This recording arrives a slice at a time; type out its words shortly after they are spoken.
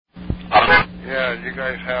said you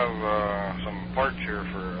guys have some parts here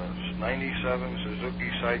for a 97 Suzuki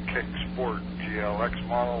Sidekick Sport GLX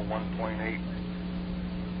model 1.8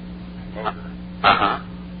 motor.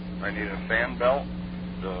 I need a fan belt,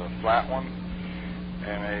 the flat one,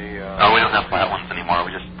 and a... we don't have flat ones anymore.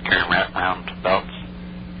 We just carry round belts.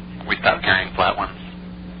 We stopped carrying flat ones.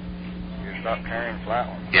 You stopped carrying flat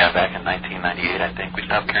ones? Yeah, back in 1998, I think we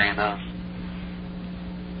stopped carrying those.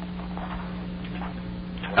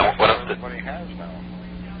 Well, what else everybody has now?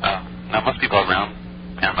 Now most people have round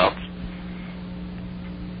fan belts.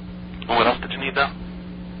 Well, what else did you need, though?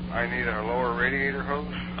 I need a lower radiator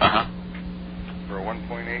hose. For a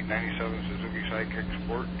 1.8 97 Suzuki Sidekick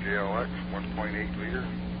Sport GLX, 1.8 liter.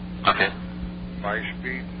 Okay.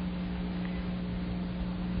 5-speed.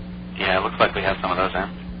 Yeah, it looks like we have some of those in.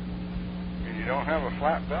 And you don't have a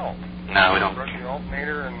flat belt. No, we don't. Brushy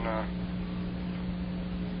alternator and...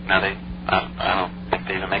 No, I don't think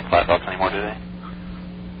they even make flat belts anymore, do they?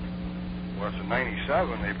 Well, it's a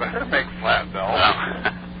 97. They better make flat belts.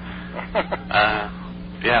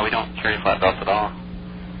 Yeah, we don't carry flat belts at all.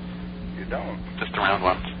 You don't? Just the round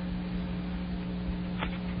ones.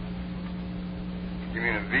 You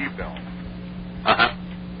mean a V belt?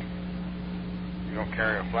 You don't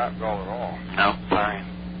carry a flat belt at all? No, sorry.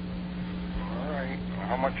 All right.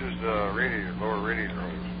 How much is the lower radiator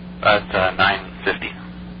hose? It's $9.50.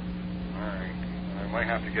 All right. I might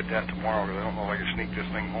have to get that tomorrow because I don't know if I can sneak this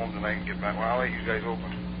thing home tonight and get back. Well, I'll let you guys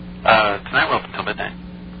open. Tonight we're open till midnight.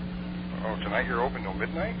 Oh, tonight you're open till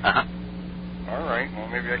midnight? All right. Well,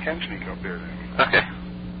 maybe I can sneak up there then. Okay.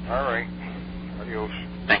 All right. Adios.